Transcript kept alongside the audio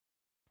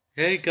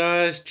Hey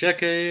guys, Jack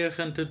here,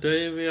 and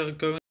today we are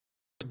going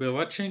to be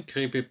watching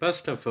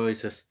creepypasta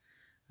voices.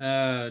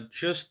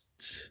 Just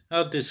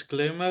a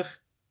disclaimer: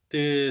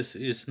 this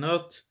is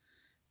not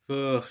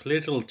for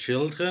little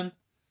children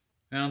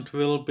and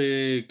will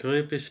be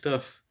creepy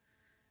stuff.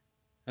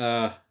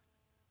 Uh,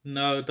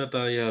 Now that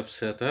I have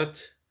said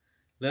that,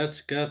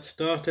 let's get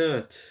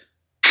started.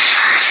 And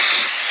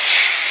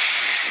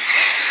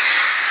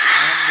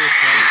the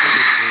title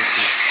is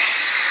creepy.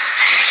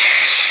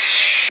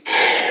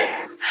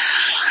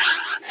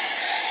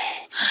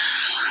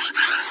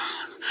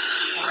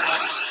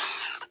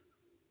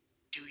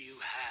 Do you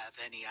have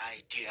any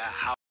idea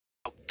how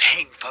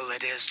painful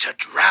it is to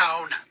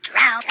drown?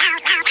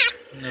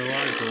 No,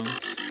 I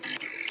don't.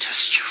 To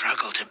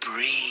struggle to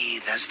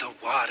breathe as the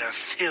water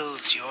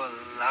fills your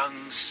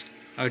lungs?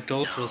 I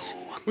thought it was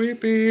No,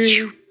 creepy.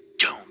 you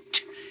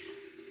don't.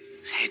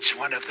 It's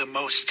one of the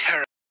most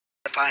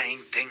terrifying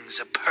things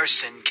a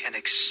person can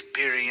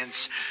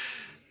experience.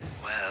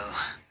 Well,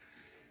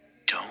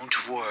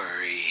 don't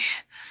worry.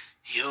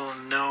 You'll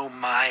know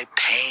my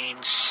pain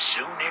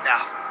soon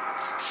enough.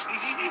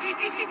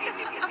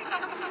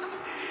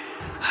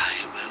 I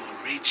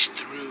will reach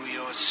through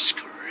your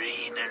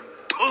screen and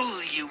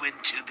pull you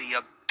into the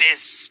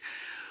abyss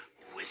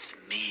with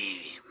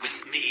me.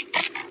 With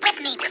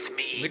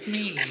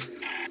me.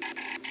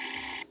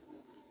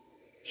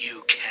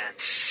 You can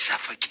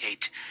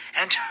suffocate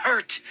and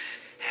hurt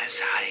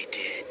as I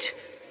did.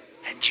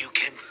 And you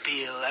can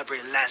feel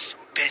every last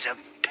bit of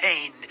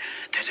pain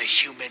that a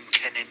human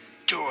can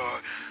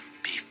endure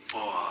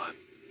before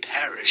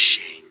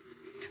perishing.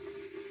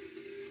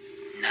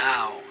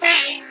 Now,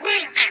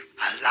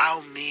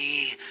 allow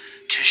me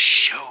to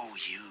show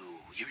you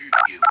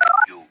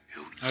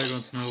I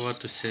don't know what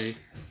to say.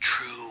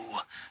 true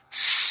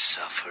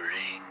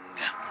suffering.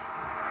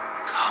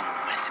 Come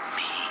with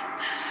me.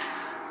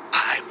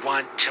 I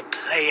want to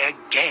play a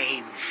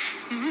game.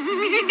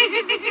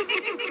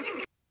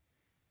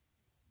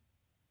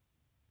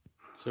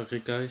 Sorry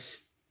guys.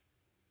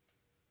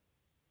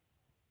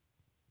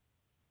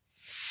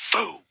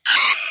 Boom.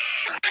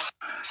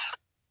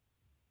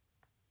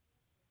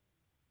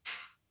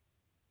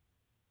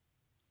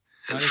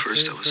 At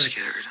first I was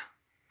scared.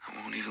 I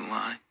won't even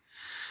lie.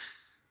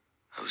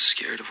 I was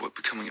scared of what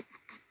becoming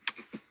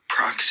a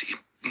proxy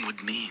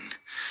would mean.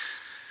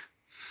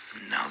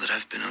 Now that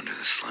I've been under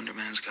the Slender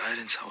Man's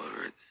guidance,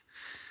 however,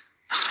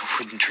 I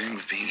wouldn't dream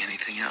of being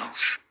anything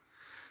else.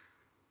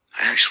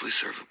 I actually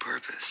serve a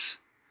purpose.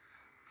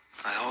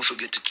 I also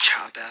get to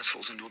chop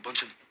assholes into a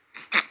bunch of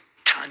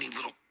tiny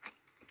little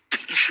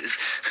pieces.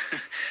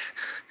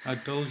 I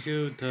told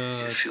you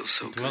that It feels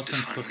so it good to wasn't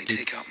for finally kids.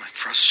 take out my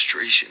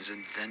frustrations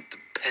and vent the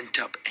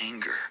pent-up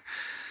anger.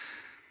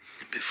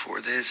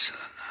 Before this,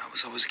 I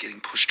was always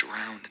getting pushed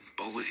around and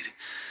bullied.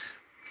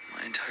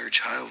 My entire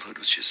childhood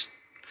was just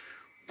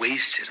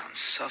wasted on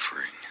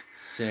suffering.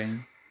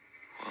 Same.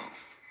 Well,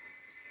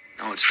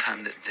 now it's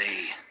time that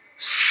they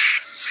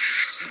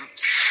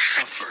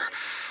suffer.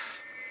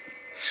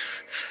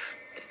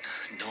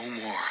 No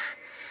more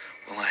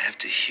will I have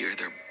to hear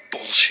their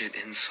bullshit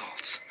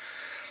insults.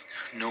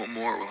 No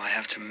more will I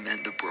have to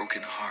mend a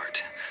broken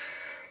heart.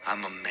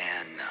 I'm a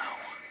man now,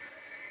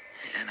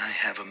 and I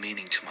have a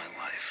meaning to my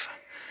life.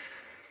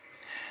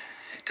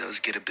 It does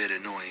get a bit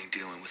annoying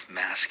dealing with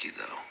Masky,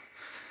 though.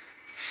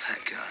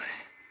 That guy.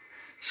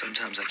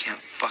 Sometimes I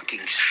can't fucking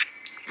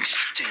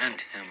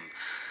stand him.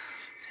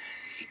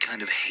 He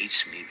kind of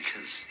hates me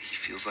because he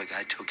feels like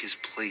I took his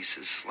place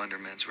as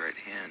Slenderman's right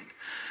hand.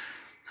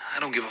 I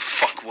don't give a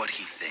fuck what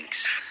he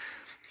thinks.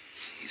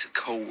 He's a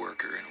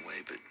co-worker in a way,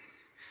 but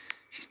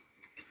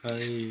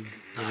I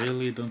not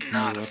really don't know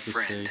not a what to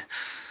friend. say.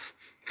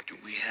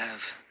 We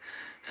have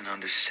an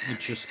understanding.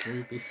 It's just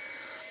creepy.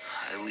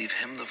 I leave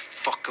him the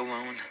fuck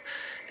alone,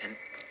 and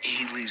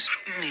he leaves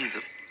me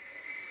the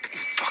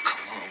fuck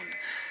alone.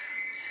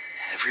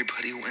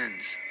 Everybody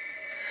wins.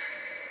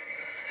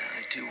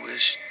 I do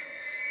wish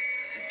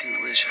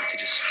I could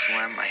just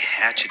slam my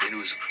hatchet into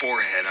his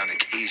forehead on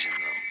occasion,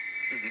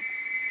 though.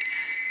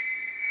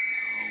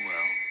 Oh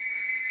well,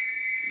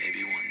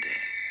 maybe one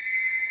day.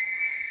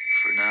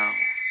 For now,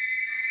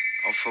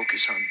 I'll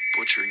focus on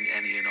butchering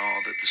any and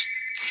all that the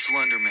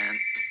Slender Man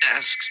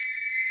asks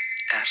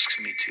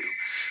me to.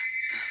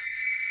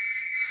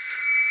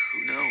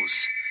 Who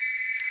knows?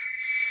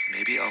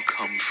 Maybe I'll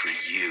come for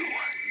you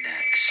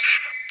next.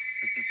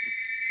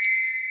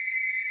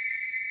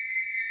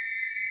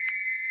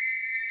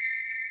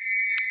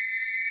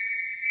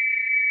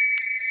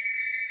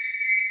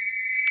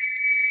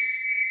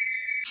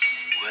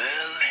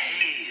 Well,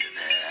 hey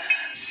there,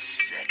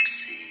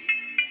 sexy.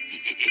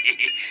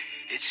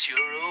 It's your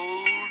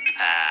old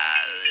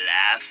pal,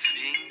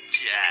 Laughing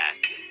Jack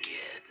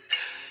again.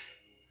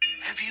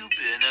 Have you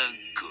been a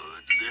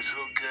good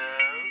little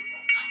girl?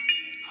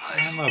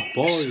 I'm a hope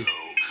boy, so.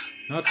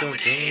 not I a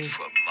would hate girl.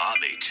 for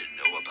Mommy to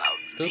know about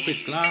Stupid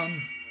me.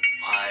 clown.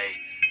 Why,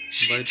 By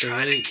she'd the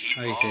try way, to keep I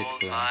hate all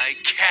clowns. my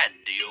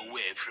candy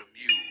away from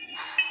you.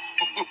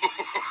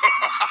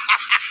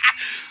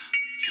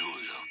 You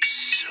look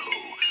so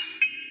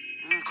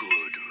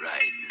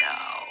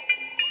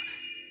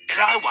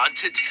I want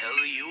to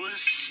tell you a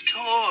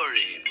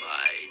story,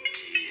 my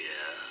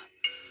dear.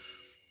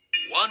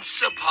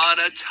 Once upon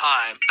a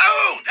time.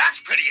 Oh, that's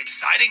pretty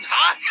exciting,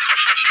 huh?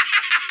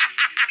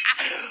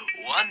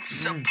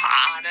 Once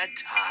upon a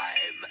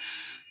time,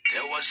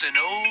 there was an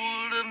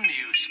old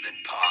amusement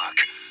park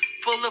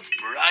full of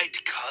bright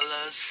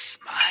colors,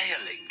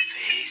 smiling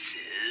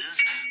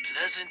faces,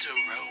 pleasant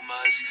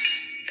aromas,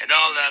 and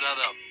all that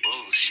other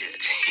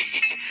bullshit.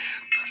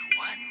 But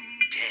one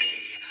day,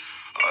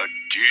 a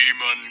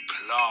demon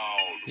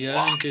clown Yeah, in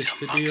walked this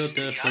video amongst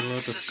the there's a lot of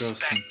cursing.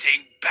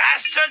 unsuspecting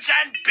bastards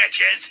and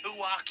bitches who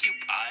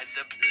occupied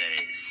the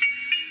place.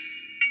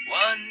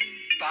 One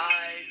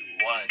by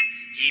one,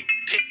 he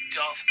picked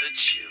off the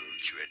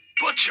children,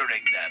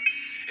 butchering them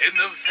in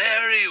the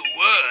very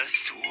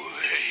worst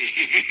way.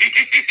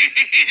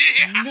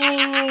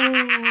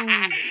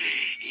 No!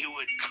 He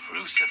would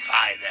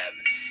crucify them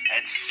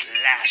and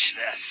slash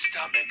their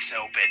stomachs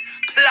open,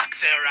 pluck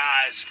their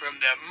eyes from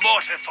their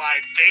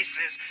mortified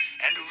faces,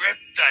 and rip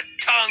the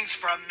tongues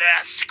from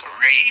their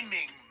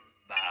screaming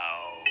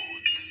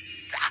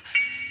mouths.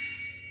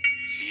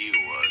 He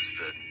was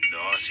the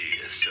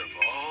naughtiest of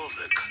all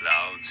the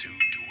clowns who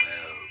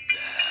dwelled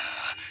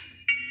there.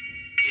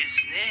 His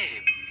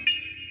name,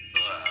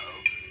 well,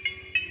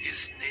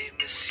 his name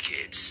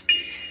escapes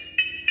me.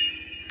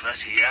 But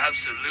he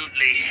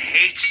absolutely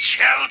hates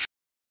children.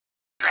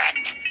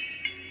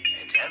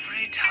 And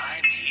every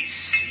time he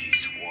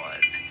sees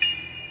one,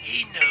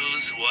 he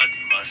knows what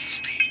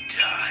must be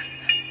done.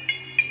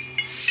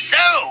 So,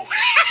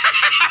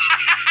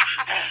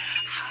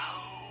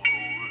 how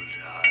old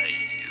are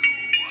you?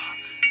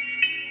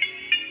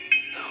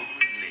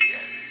 Only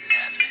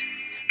 11.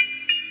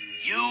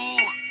 You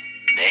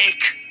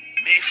make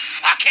me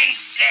fucking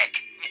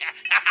sick.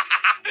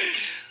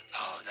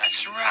 Oh,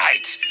 that's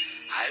right.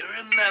 I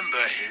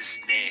remember his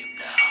name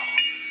now.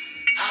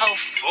 How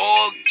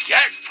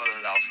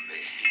forgetful of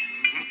me.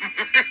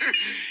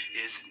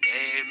 His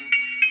name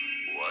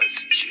was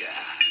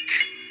Jack.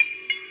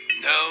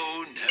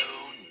 No, no,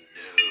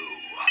 no.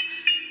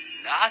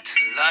 Not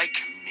like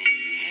me.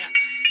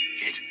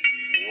 It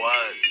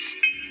was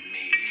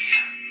me.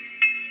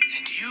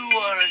 And you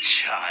are a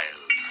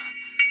child.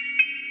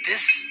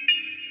 This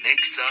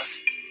makes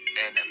us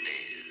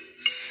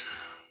enemies.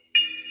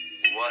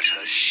 What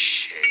a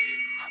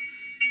shame.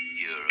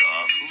 You're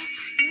awful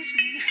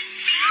pretty.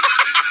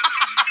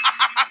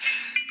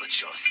 But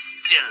you're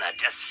still a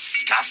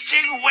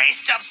disgusting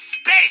waste of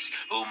space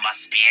who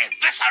must be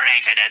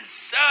eviscerated and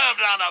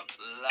served on a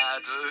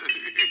platter.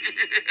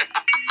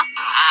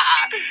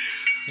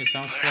 It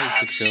sounds like the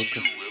Perhaps Joker.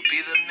 you will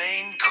be the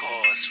main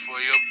course for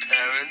your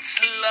parents'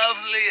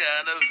 lovely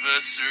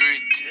anniversary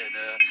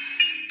dinner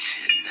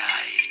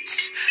tonight.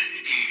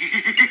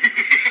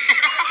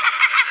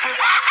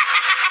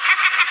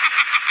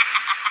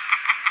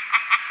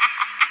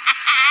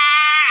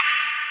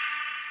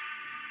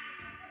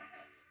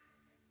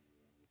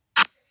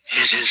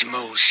 It is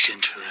most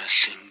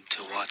interesting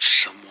to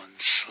watch someone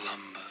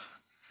slumber.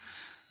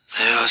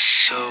 They are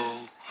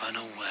so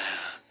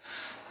unaware,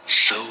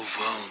 so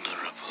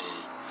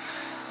vulnerable.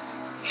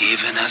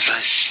 Even as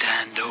I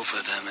stand over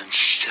them and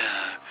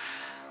stare,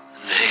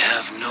 they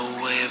have no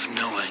way of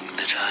knowing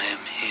that I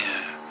am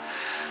here.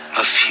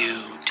 A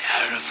few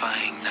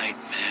terrifying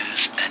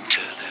nightmares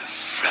enter their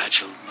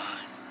fragile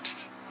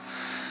minds.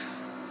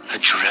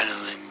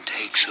 Adrenaline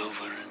takes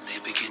over and they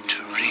begin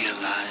to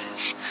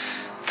realize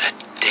that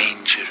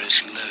danger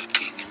is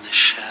lurking in the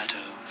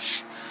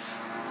shadows.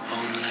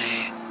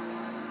 Only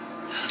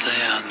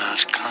they are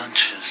not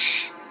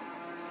conscious.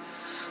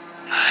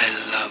 I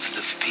love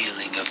the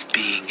feeling of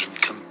being in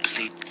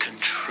complete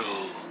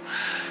control.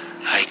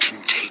 I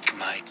can take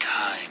my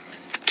time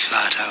and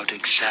plot out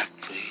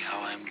exactly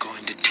how I'm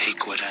going to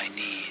take what I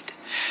need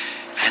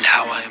and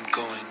how I am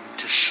going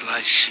to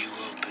slice you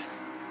open.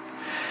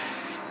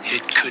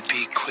 It could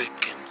be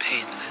quick and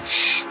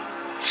painless,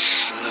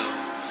 slow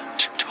and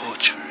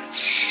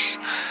torturous.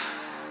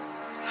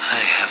 I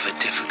have a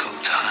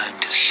difficult time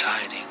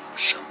deciding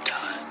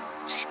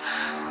sometimes.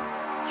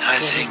 I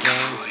think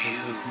for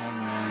you,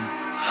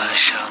 I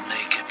shall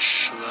make it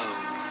slow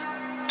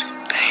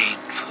and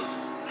painful.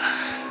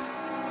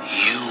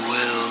 You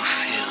will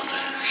feel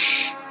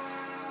this,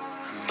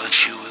 but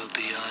you will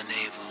be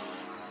unable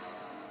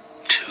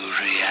to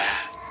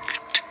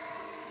react.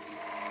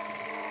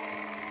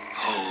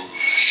 Hold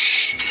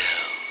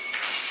still.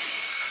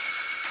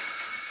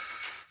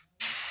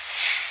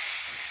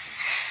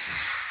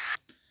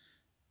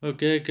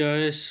 Okay,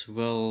 guys,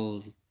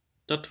 well,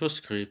 that was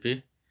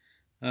creepy.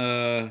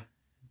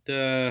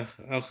 There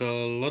are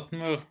a lot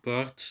more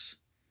parts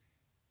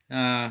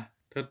that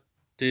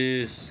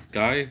this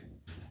guy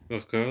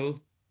or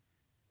girl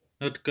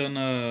not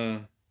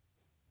gonna.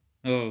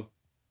 Oh,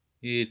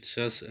 it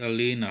says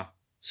Alina,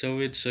 so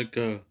it's a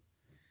girl.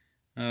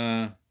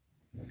 Uh,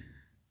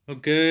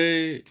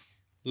 okay,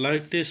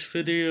 like this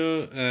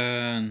video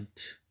and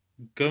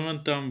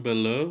comment down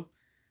below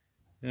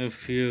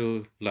if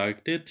you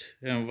liked it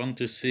and want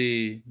to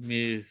see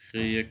me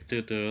react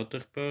to the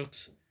other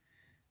parts.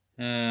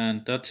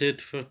 And that's it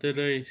for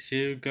today. See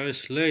you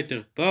guys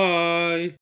later. Bye!